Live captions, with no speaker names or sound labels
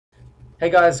Hey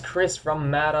guys, Chris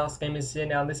from MadAssGamers here.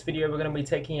 Now in this video we're going to be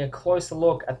taking a closer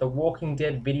look at the Walking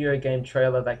Dead video game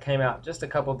trailer that came out just a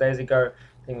couple of days ago.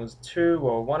 I think it was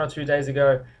 1 or 2 days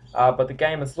ago, but the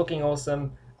game is looking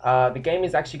awesome. The game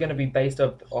is actually going to be based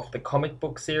off the comic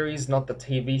book series, not the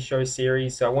TV show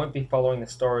series, so I won't be following the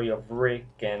story of Rick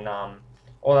and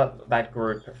all that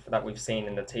group that we've seen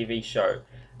in the TV show.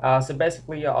 So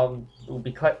basically, we'll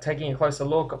be taking a closer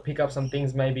look. I'll pick up some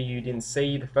things maybe you didn't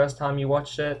see the first time you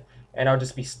watched it, and I'll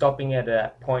just be stopping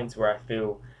at points where I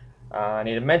feel I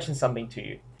need to mention something to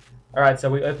you. Alright, so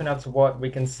we open up to what we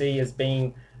can see as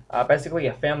being basically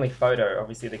a family photo.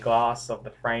 Obviously the glass of the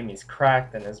frame is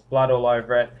cracked and there's blood all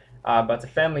over it, but it's a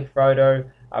family photo.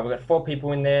 We've got 4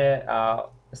 people in there,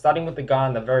 starting with the guy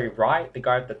on the very right, the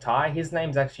guy with the tie. His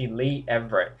name's actually Lee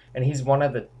Everett, and he's one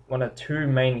of the 2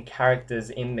 main characters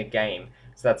in the game.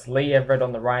 So that's Lee Everett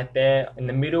on the right there. In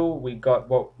the middle, we got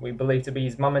what we believe to be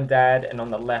his mum and dad, and on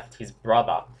the left, his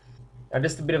brother. Now,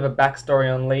 just a bit of a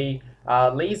backstory on Lee.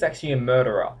 Lee's actually a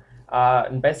murderer.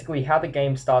 And basically how the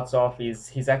game starts off is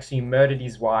he's actually murdered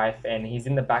his wife, and he's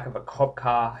in the back of a cop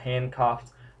car,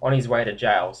 handcuffed, on his way to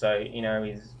jail. So, you know,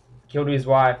 he's killed his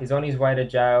wife, he's on his way to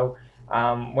jail.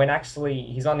 When actually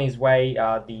he's on his way,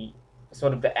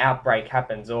 the outbreak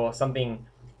happens, or something,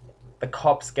 the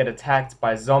cops get attacked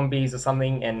by zombies or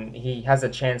something, and he has a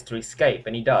chance to escape,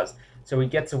 and he does. So he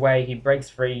gets away, he breaks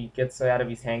free, gets out of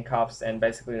his handcuffs, and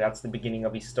basically that's the beginning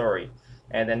of his story.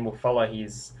 And then we'll follow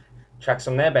his tracks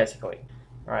from there, basically.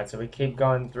 Alright, so we keep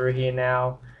going through here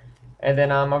now. And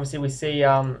then obviously we see,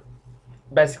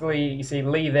 basically you see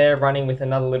Lee there running with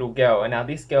another little girl. And now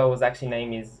this girl's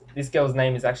name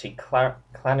is actually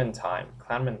Clementine.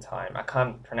 Clementine. I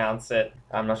can't pronounce it.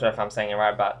 I'm not sure if I'm saying it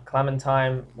right, but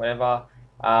Clementine, whatever.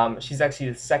 She's actually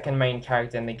the second main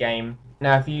character in the game.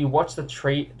 Now, if you watch the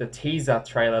teaser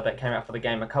trailer that came out for the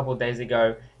game a couple of days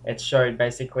ago, it showed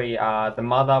basically the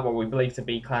mother, what we believe to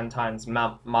be Clementine's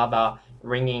mother,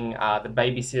 ringing the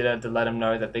babysitter to let them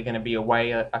know that they're going to be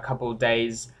away a couple of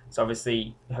days. So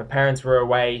obviously her parents were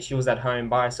away. She was at home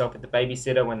by herself with the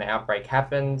babysitter when the outbreak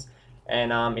happened.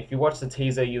 And if you watch the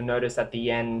teaser, you'll notice at the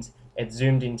end it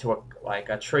zoomed into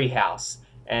a tree house,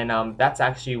 and that's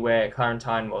actually where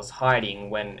Clementine was hiding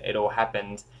when it all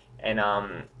happened. And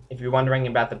if you're wondering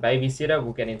about the babysitter,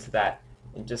 we'll get into that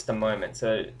in just a moment.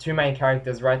 So 2 main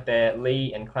characters right there,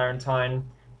 Lee and Clementine,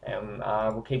 and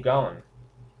we'll keep going.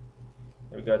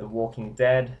 Here we go, The Walking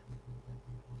Dead.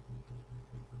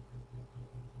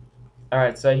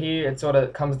 Alright, so here it sort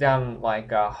of comes down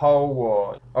like a hole,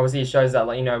 or obviously it shows that,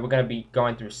 like, you know, we're going to be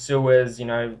going through sewers, you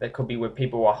know, that could be where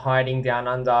people are hiding down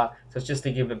under. So it's just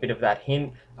to give a bit of that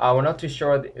hint. We're not too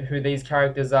sure who these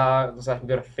characters are. It looks like we've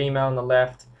got a female on the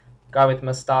left, guy with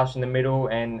moustache in the middle,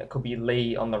 and it could be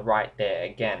Lee on the right there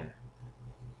again.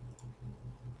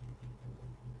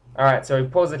 Alright, so we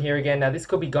pause it here again. Now this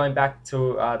could be going back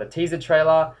to the teaser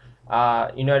trailer.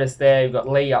 You notice there you've got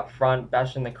Lee up front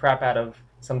bashing the crap out of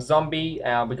some zombie.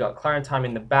 We got Clementine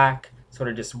in the back, sort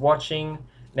of just watching.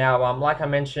 Now, like I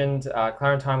mentioned,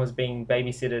 Clementine was being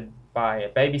babysitted by a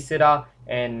babysitter,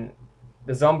 and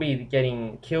the zombie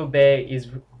getting killed there is,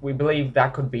 we believe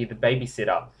that could be the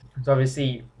babysitter. So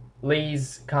obviously,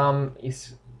 Lee's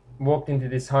walked into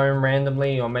this home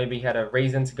randomly, or maybe had a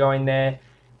reason to go in there.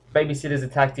 Babysitters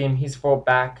attacked him, he's fought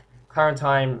back.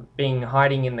 Clementine being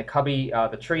hiding in the cubby,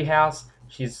 the tree house.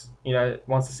 She's, you know,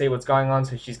 wants to see what's going on,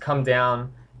 so she's come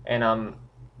down, and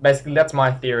basically that's my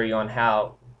theory on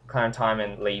how Clementine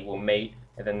and Lee will meet,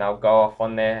 and then they'll go off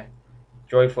on their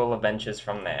joyful adventures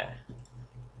from there,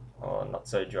 or not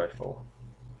so joyful.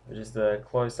 Just a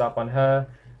close up on her.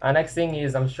 Next thing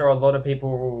is, I'm sure a lot of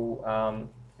people will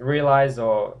realize,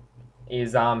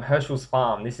 is Herschel's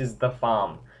farm. This is the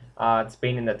farm. It's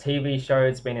been in the TV show,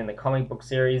 it's been in the comic book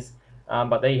series.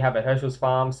 But there you have it, Herschel's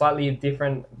farm. Slightly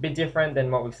different, a bit different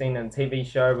than what we've seen in the TV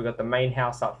show. We've got the main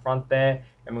house up front there,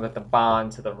 and we've got the barn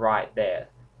to the right there.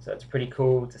 So it's pretty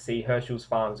cool to see Herschel's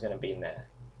farm is going to be in there.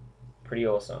 Pretty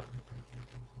awesome.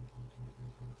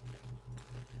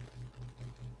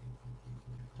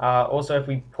 Also, if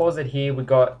we pause it here, we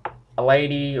got a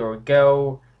lady or a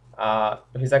girl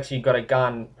who's actually got a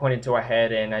gun pointed to her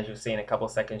head, and as you'll see in a couple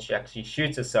of seconds, she actually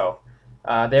shoots herself.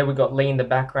 There we got Lee in the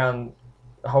background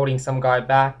holding some guy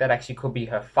back. That actually could be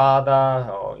her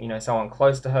father, or, you know, someone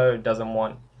close to her who doesn't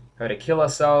want her to kill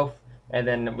herself. And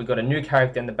then we got a new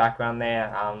character in the background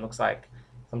there. Looks like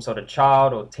some sort of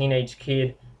child or teenage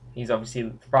kid. He's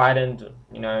obviously frightened,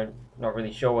 you know, not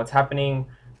really sure what's happening.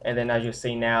 And then as you'll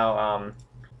see now,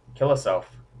 kill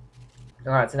herself.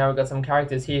 Alright, so now we've got some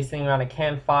characters here sitting around a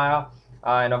campfire,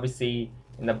 and obviously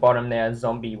in the bottom there, a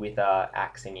zombie with an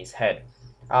axe in his head.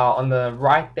 On the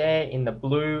right there in the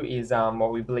blue is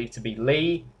what we believe to be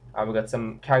Lee. We've got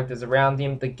some characters around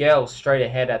him. The girl straight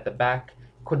ahead at the back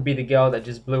could be the girl that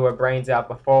just blew her brains out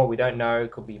before. We don't know.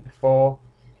 It could be before.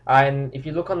 And if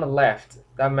you look on the left,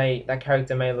 that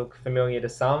character may look familiar to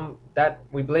some. That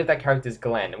we believe that character is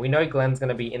Glenn. We know Glenn's going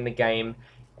to be in the game,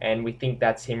 and we think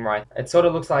that's him, right? It sort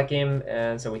of looks like him,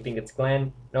 and so we think it's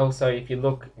Glenn. And also, if you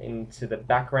look into the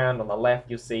background on the left,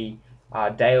 you'll see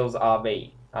Dale's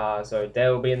RV. So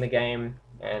Dale will be in the game,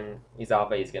 and his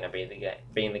RV is going to be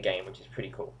in the game, which is pretty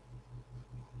cool.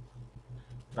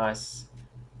 Nice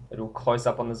little close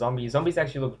up on the zombies. Zombies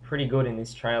actually look pretty good in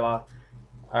this trailer.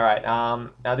 Alright,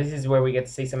 now this is where we get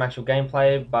to see some actual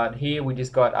gameplay, but here we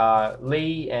just got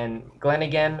Lee and Glenn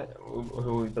again,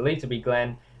 who we believe to be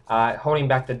Glenn, holding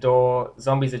back the door.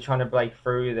 Zombies are trying to break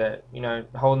through,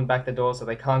 holding back the door so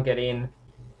they can't get in.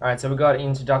 Alright, so we got an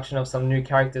introduction of some new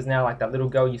characters now, like that little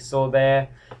girl you saw there.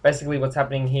 Basically what's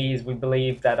happening here is we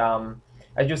believe that,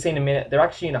 as you'll see in a minute, they're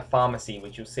actually in a pharmacy,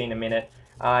 which you'll see in a minute.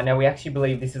 Now we actually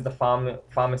believe this is the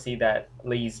pharmacy that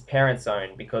Lee's parents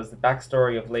own, because the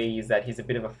backstory of Lee is that he's a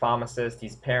bit of a pharmacist.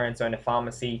 His parents own a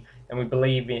pharmacy, and we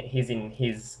believe he's in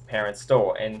his parents'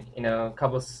 store. And in a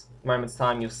couple of moments'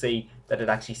 time, you'll see that it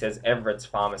actually says Everett's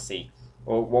Pharmacy,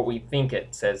 or what we think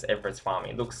it says Everett's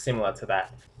Pharmacy. It looks similar to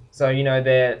that. So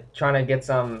they're trying to get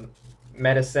some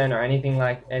medicine or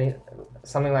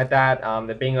something like that.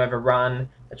 They're being overrun.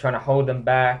 They're trying to hold them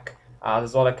back.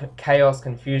 There's a lot of chaos,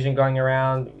 confusion going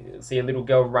around. You see a little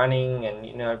girl running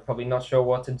and, probably not sure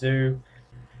what to do.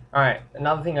 Alright,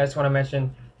 another thing I just want to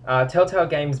mention. Telltale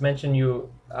Games mentioned you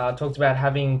talked about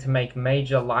having to make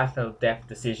major life or death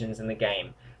decisions in the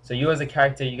game. So you as a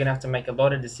character, you're going to have to make a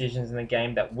lot of decisions in the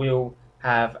game that will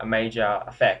have a major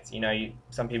effect.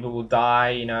 Some people will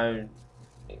die,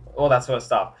 all that sort of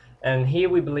stuff. And here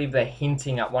we believe they're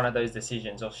hinting at one of those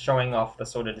decisions or showing off the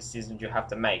sort of decisions you have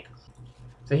to make.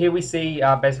 So here we see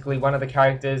basically one of the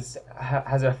characters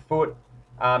has her foot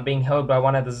being held by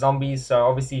one of the zombies. So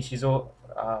obviously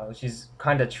she's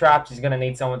kind of trapped. She's gonna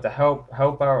need someone to help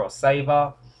her or save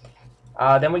her.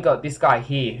 Then we got this guy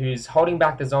here who's holding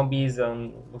back the zombies.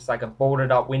 Looks like a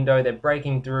boarded up window. They're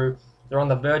breaking through. They're on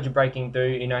the verge of breaking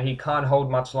through. He can't hold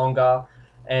much longer.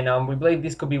 And we believe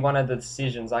this could be one of the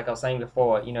decisions, like I was saying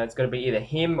before. It's going to be either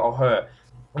him or her.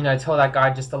 Tell that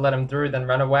guy just to let him through, then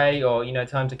run away, or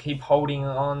tell him to keep holding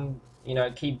on,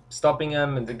 keep stopping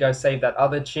him and to go save that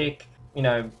other chick. I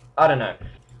don't know.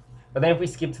 But then if we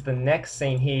skip to the next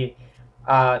scene here,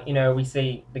 we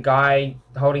see the guy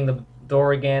holding the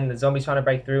door again, the zombies trying to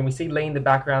break through, and we see Lee in the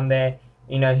background there.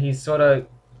 He's sort of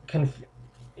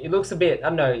it looks a bit, I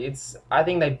don't know, I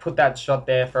think they put that shot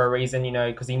there for a reason,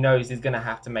 because he knows he's going to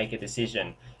have to make a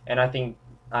decision. And I think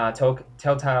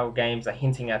Telltale Games are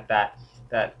hinting at that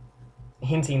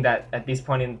at this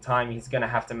point in time he's going to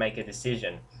have to make a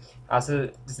decision.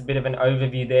 So just a bit of an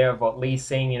overview there of what Lee's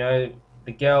seeing,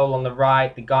 the girl on the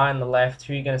right, the guy on the left,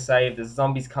 who you're going to save, the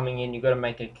zombies coming in, you've got to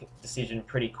make a decision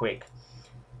pretty quick.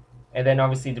 And then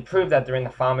obviously to prove that they're in the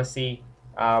pharmacy,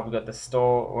 we've got the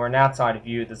store, or an outside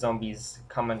view, the zombies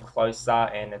coming closer,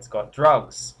 and it's got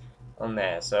drugs on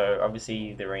there. So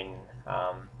obviously they're in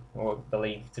what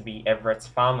believed to be Everett's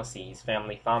pharmacy, his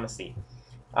family pharmacy.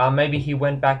 Maybe he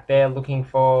went back there looking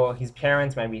for his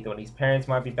parents. Maybe he thought his parents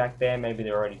might be back there. Maybe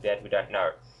they're already dead. We don't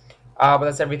know. But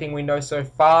that's everything we know so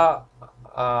far.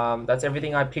 That's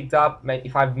everything I picked up.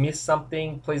 If I've missed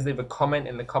something, please leave a comment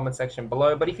in the comment section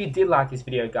below. But if you did like this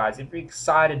video, guys, if you're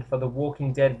excited for the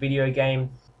Walking Dead video game,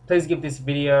 please give this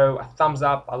video a thumbs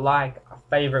up, a like, a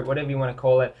favorite, whatever you want to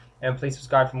call it. And please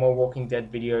subscribe for more Walking Dead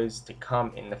videos to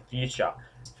come in the future.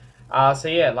 So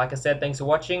yeah, like I said, thanks for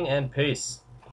watching and peace.